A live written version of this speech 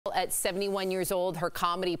At 71 years old, her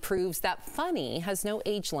comedy proves that funny has no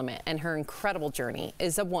age limit, and her incredible journey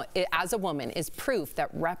as a woman is proof that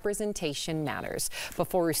representation matters.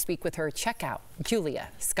 Before we speak with her, check out Julia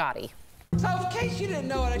Scotti. So in case you didn't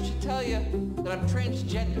know it, I should tell you that I'm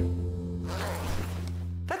transgender.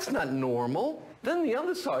 That's not normal. Then the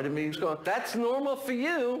other side of me is going, that's normal for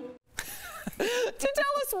you. To tell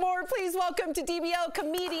us more, please welcome to DBL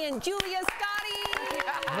comedian Julia Scotti.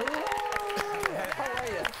 Hello. How are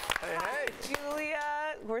you? Hi,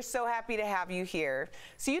 Julia. We're so happy to have you here.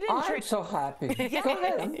 So you didn't. I'm so happy. Yeah. Go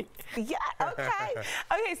ahead. Yeah. Okay.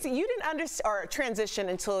 Okay. So you didn't transition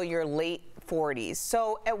until your late 40s.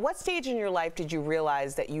 So at what stage in your life did you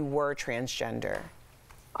realize that you were transgender?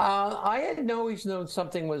 I had always known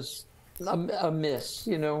something was amiss.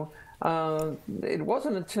 You know, it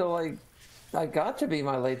wasn't until I got to be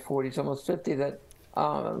my late 40s, almost 50, that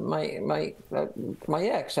my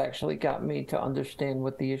ex actually got me to understand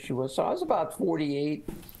what the issue was. So I was about 48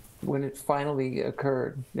 when it finally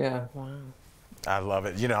occurred. Yeah. Wow. I love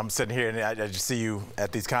it. You know, I'm sitting here and I just see you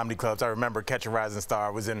at these comedy clubs. I remember Catch a Rising Star. I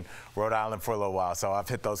was in Rhode Island for a little while, so I've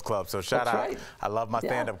hit those clubs. So shout out. Right. I love my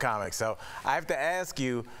stand-up comics. So I have to ask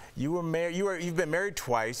you, you've been married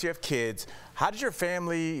twice. You have kids. How did your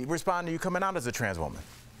family respond to you coming out as a trans woman?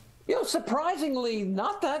 You know, surprisingly,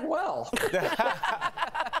 not that well.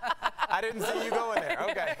 I didn't see you going there.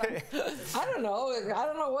 Okay. I don't know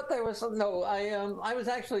what they were. No, I was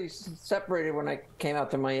actually separated when I came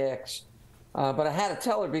out to my ex, but I had to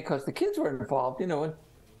tell her because the kids were involved. You know,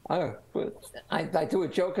 and I do a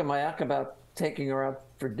joke in my act about taking her out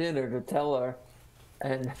for dinner to tell her,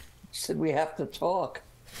 and she said, "We have to talk,"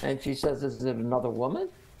 and she says, "Is it another woman?"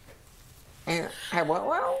 And I went,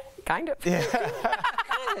 "Well, kind of." Yeah.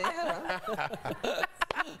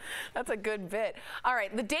 That's a good bit. All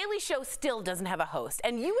right, The Daily Show still doesn't have a host,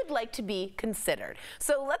 and you would like to be considered.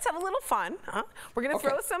 So let's have a little fun. We're going to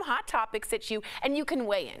throw some hot topics at you, and you can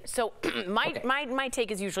weigh in. So my take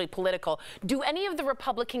is usually political. Do any of the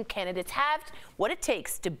Republican candidates have what it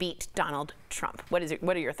takes to beat Donald Trump? What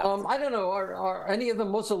are your thoughts? I don't know. Are any of the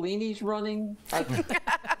Mussolinis running?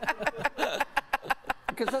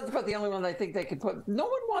 Because that's about the only one I think they could put. No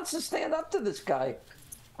one wants to stand up to this guy.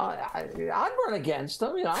 I'd run against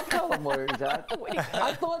him. You know, I'd tell him where he's at.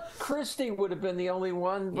 I thought Christie would have been the only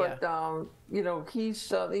one, but you know,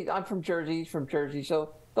 I'm from Jersey. He's from Jersey,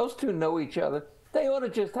 so those two know each other. They ought to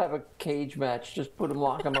just have a cage match. Just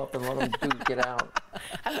lock them up and let them duke it out.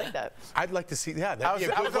 I like that. I'd like to see that. That'd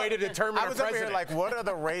be a good way to determine a president. I was up here like, what are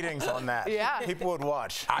the ratings on that? Yeah. People would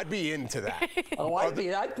watch. I'd be into that. Oh, I'd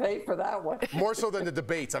pay for that one. More so than the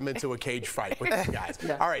debates. I'm into a cage fight with these guys.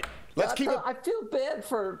 Yeah. All right, let's keep it. I feel bad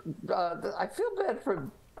for.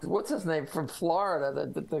 What's his name from Florida?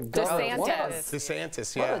 The DeSantis.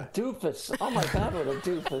 DeSantis. Yeah. What a doofus! Oh my God, what a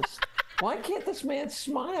doofus! Why can't this man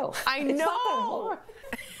smile? I know.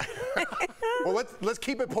 Well, let's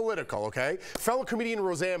keep it political, okay? Fellow comedian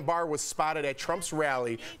Roseanne Barr was spotted at Trump's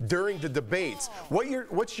rally during the debates.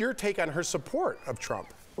 What's your take on her support of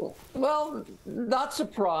Trump? Well, not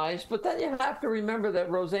surprised, but then you have to remember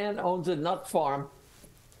that Roseanne owns a nut farm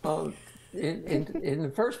in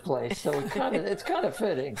the first place, so it's kind of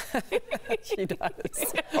fitting. She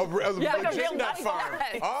does. A legit nut farm.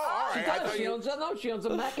 Oh, all right. She owns a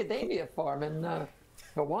macadamia farm in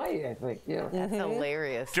Hawaii, I think. Yeah. That's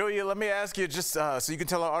hilarious. Julia, let me ask you, just so you can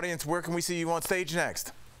tell our audience, where can we see you on stage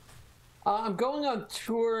next? I'm going on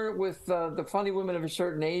tour with the Funny Women of a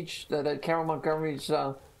Certain Age that at Carol Montgomery's.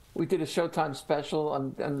 We did a Showtime special.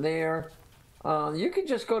 I'm there. You can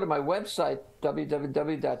just go to my website,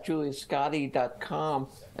 www.juliascotti.com,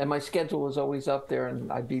 and my schedule is always up there,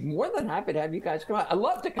 and I'd be more than happy to have you guys come out. I'd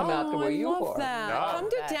love to come out to where you are. I love that. No.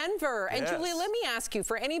 Come to Denver. And Julia, let me ask you,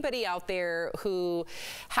 for anybody out there who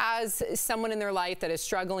has someone in their life that is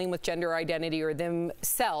struggling with gender identity or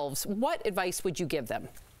themselves, what advice would you give them?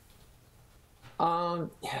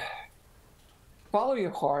 Follow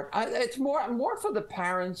your heart. It's more for the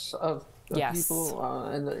parents of people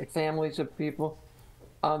and the families of people.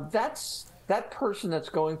 That person that's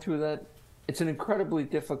going through that. It's an incredibly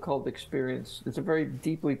difficult experience. It's a very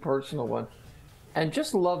deeply personal one, and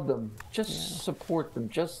just love them. Just support them.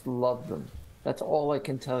 Just love them. That's all I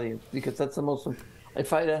can tell you, because that's the most.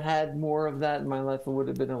 If I'd have had more of that in my life, it would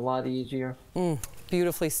have been a lot easier.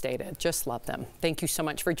 Beautifully stated. Just love them. Thank you so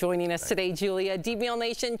much for joining us today, Julia. DBL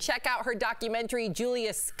Nation, check out her documentary,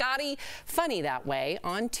 Julia Scotti, Funny That Way,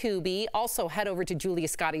 on Tubi. Also, head over to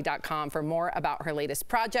juliascotti.com for more about her latest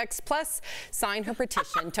projects. Plus, sign her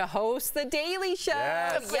petition to host The Daily Show.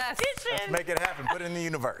 Yes. Let's make it happen. Put it in the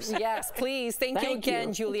universe. Yes, please. Thank you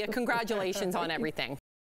again, Julia. Congratulations on everything.